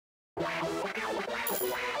Hello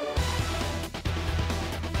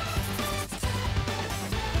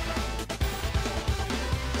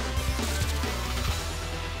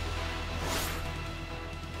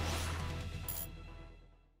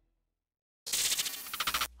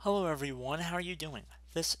everyone, how are you doing?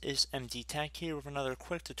 This is MD Tech here with another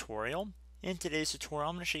quick tutorial. In today's tutorial,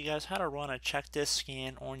 I'm going to show you guys how to run a Chkdsk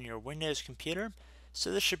scan on your Windows computer. So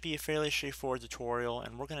this should be a fairly straightforward tutorial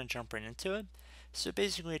and we're going to jump right into it. So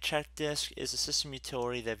basically a Chkdsk is a system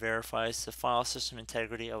utility that verifies the file system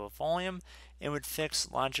integrity of a volume and would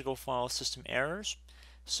fix logical file system errors.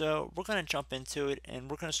 So we're going to jump into it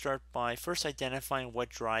and we're going to start by first identifying what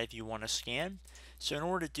drive you want to scan. So in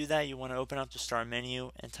order to do that, you want to open up the Start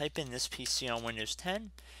menu and type in this PC on Windows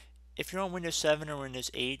 10. If you're on Windows 7 or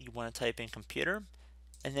Windows 8, you want to type in Computer,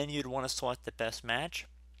 and then you'd want to select the best match.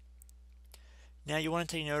 Now you want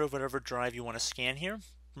to take note of whatever drive you want to scan here.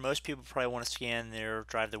 Most people probably want to scan their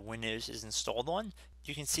drive that Windows is installed on.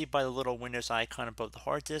 You can see by the little Windows icon above the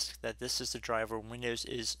hard disk that this is the drive where Windows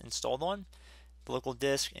is installed on. The local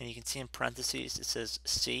disk, and you can see in parentheses it says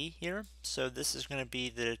C here. So this is going to be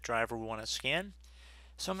the driver we want to scan.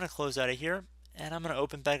 So I'm going to close out of here, and I'm going to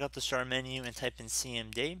open back up the Start menu and type in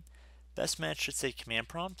CMD. Best match should say Command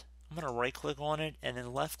Prompt. I'm going to right click on it and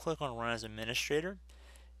then left click on Run as Administrator.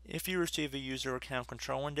 If you receive a user account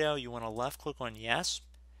control window, you want to left click on Yes.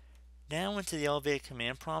 Now into the elevated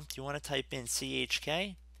command prompt, you want to type in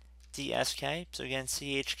CHK, DSK. So again,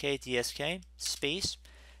 CHK, DSK, space.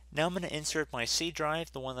 Now I'm going to insert my C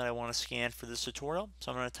drive, the one that I want to scan for this tutorial.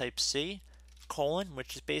 So I'm going to type C, colon,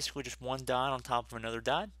 which is basically just one dot on top of another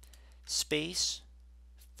dot, space,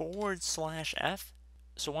 /F.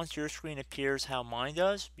 So once your screen appears how mine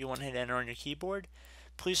does, you want to hit enter on your keyboard.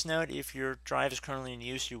 Please note if your drive is currently in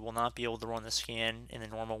use, you will not be able to run the scan in the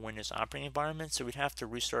normal Windows operating environment, so we'd have to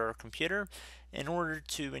restart our computer. In order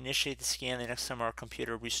to initiate the scan the next time our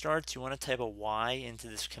computer restarts, you want to type a Y into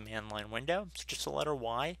this command line window, so just the letter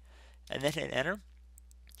Y, and then hit enter.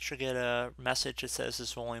 Should get a message that says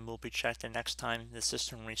this volume will be checked the next time the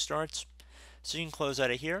system restarts. So you can close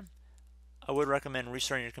out of here. I would recommend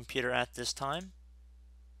restarting your computer at this time.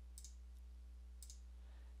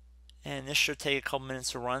 And this should take a couple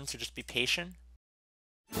minutes to run, so just be patient.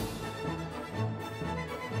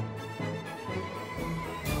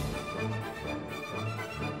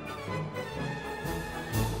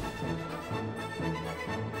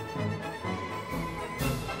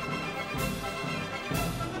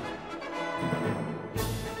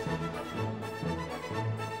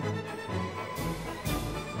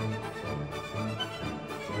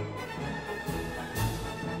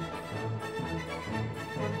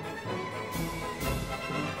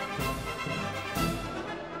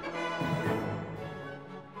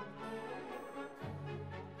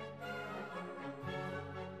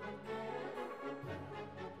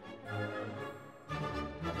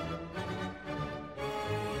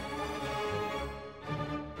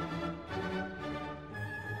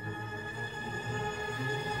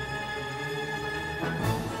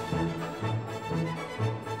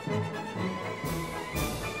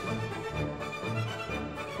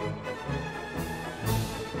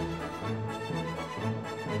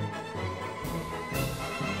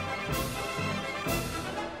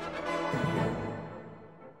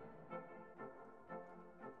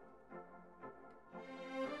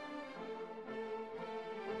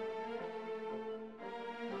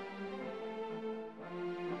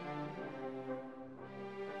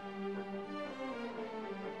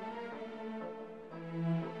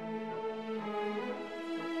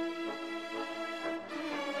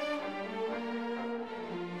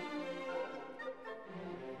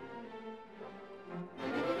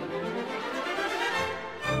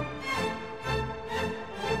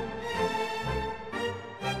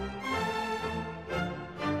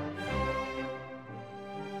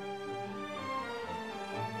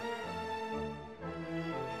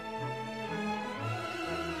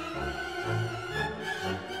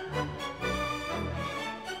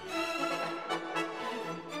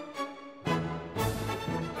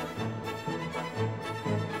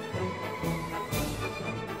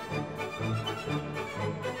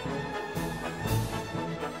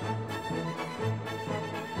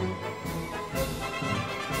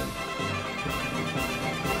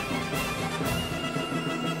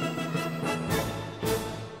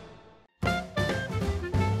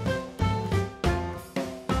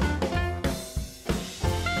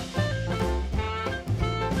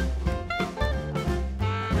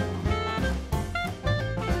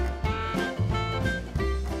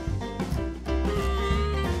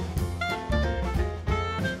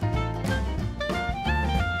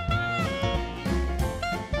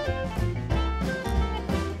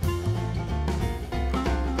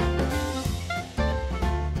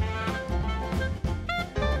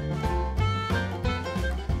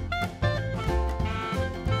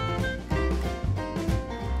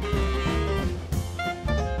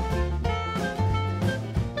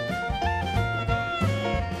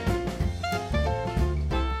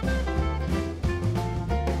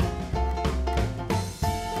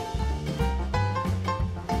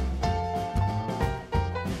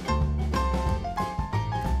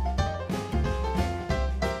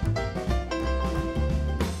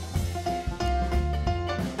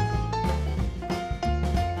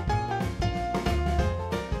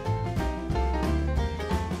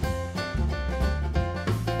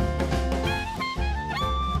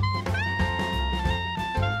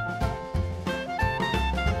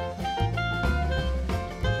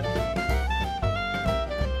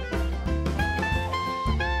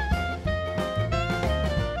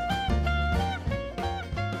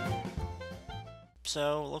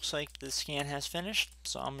 so it looks like the scan has finished.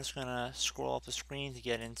 So I'm just going to scroll up the screen to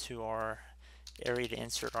get into our area to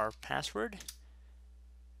insert our password.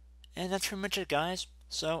 And that's pretty much it, guys.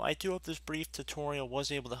 So I do hope this brief tutorial was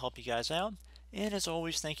able to help you guys out. And as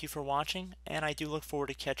always, thank you for watching, and I do look forward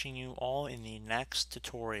to catching you all in the next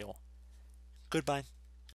tutorial. Goodbye.